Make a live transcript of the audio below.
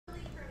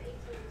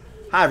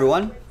Hi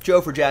everyone, Joe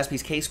for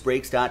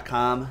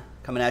JaspysCaseBreaks.com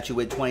coming at you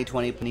with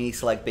 2020 Panini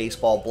Select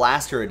Baseball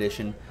Blaster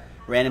Edition,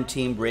 random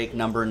team break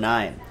number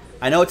 9.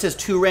 I know it says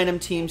 2 random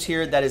teams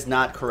here. That is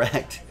not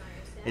correct.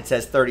 It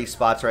says 30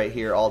 spots right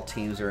here. All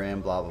teams are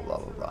in, blah, blah, blah,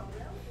 blah, blah.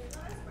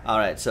 All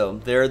right, so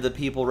there are the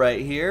people right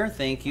here.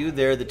 Thank you.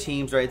 There are the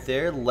teams right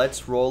there.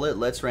 Let's roll it.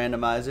 Let's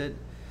randomize it.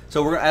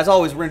 So as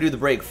always, we're going to do the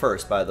break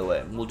first, by the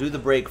way. We'll do the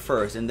break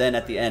first, and then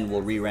at the end,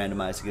 we'll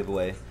re-randomize to give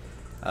away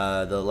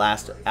the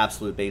last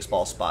absolute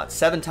baseball spot.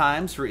 7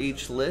 times for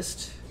each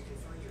list.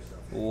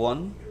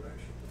 1,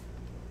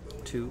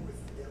 2,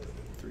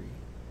 3,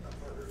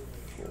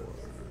 4,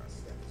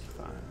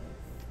 5,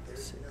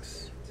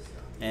 6,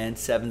 and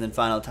 7th and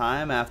final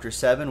time. After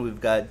 7, we've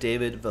got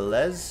David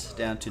Velez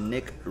down to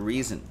Nick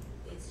Reason.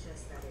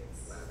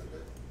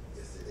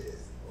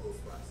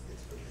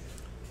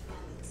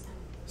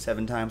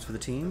 Seven times for the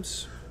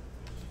teams.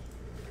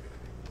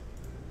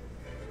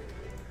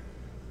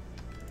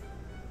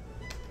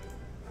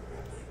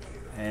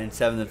 And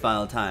 7th and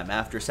final time.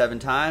 After 7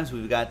 times,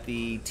 we've got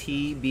the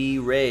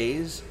TB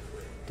Rays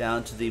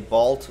down to the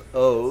Balt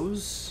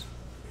O's.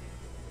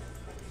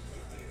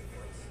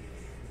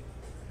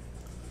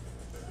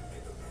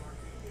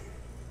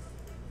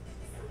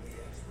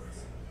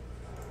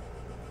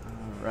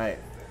 All right.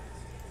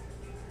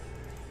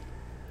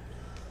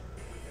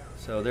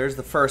 So there's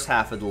the first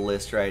half of the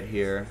list right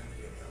here.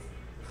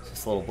 It's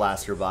just a little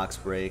blaster box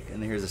break.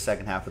 And here's the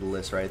second half of the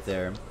list right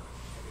there.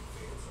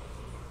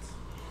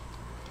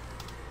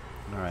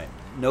 All right,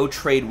 no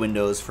trade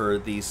windows for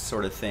these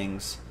sort of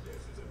things.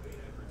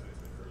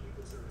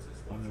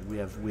 We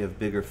have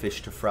bigger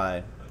fish to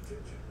fry.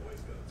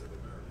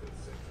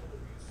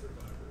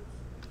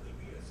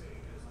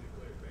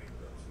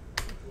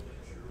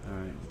 All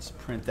right, let's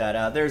print that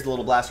out. There's the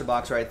little blaster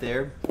box right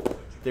there.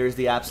 There's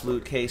the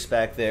absolute case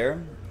back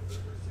there.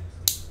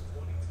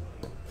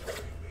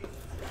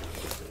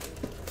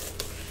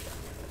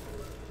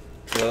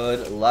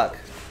 Good luck.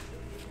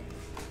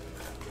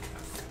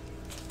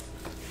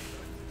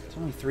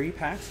 Only 3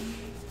 packs in?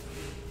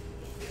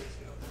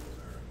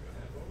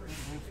 I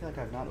feel like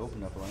I've not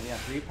opened up a lot. Yeah,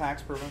 3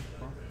 packs per one.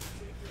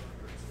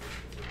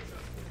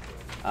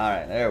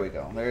 Alright, there we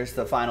go. There's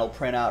the final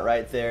printout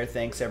right there.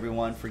 Thanks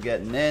everyone for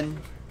getting in.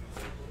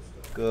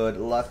 Good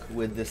luck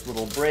with this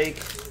little break.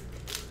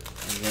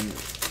 And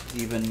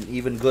then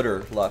even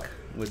gooder luck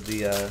with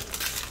the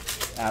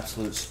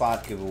absolute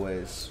spot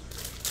giveaways.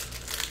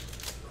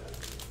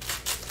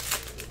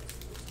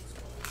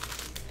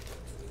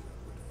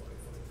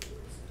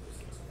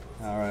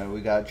 All right, we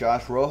got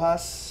Josh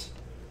Rojas,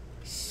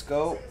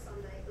 Scope.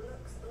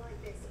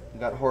 We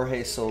got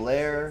Jorge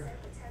Soler.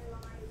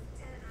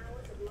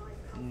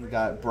 We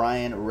got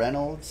Brian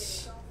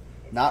Reynolds.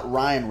 Not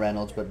Ryan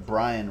Reynolds, but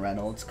Brian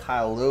Reynolds.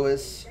 Kyle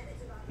Lewis,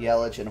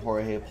 Yelich, and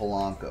Jorge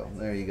Polanco.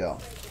 There you go.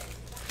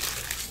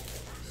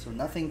 So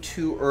nothing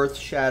too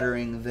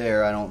earth-shattering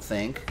there, I don't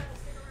think.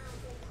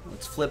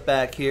 Let's flip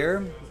back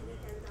here.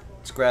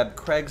 Let's grab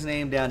Craig's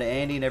name down to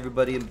Andy and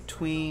everybody in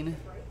between.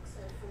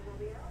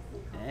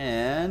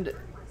 And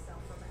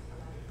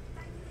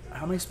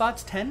how many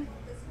spots? 10?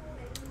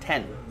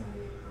 10.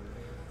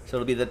 So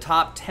it'll be the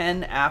top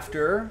 10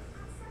 after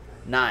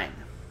 9.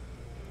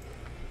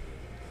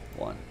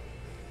 1,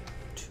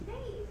 2,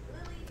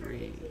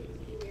 3,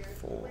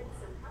 4,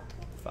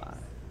 5,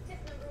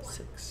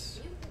 6,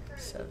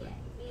 7,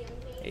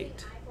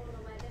 8.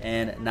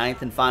 And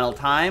 9th and final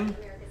time.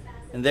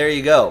 And there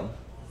you go.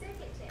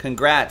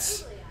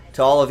 Congrats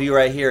to all of you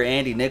right here.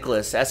 Andy,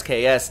 Nicholas,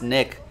 SKS,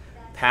 Nick,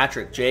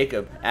 Patrick,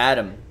 Jacob,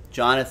 Adam,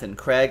 Jonathan,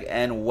 Craig,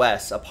 and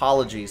Wes.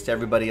 Apologies to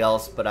everybody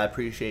else, but I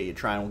appreciate you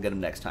trying. We'll get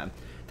them next time.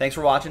 Thanks for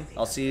watching.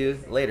 I'll see you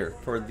later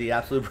for the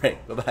absolute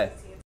break. Bye-bye.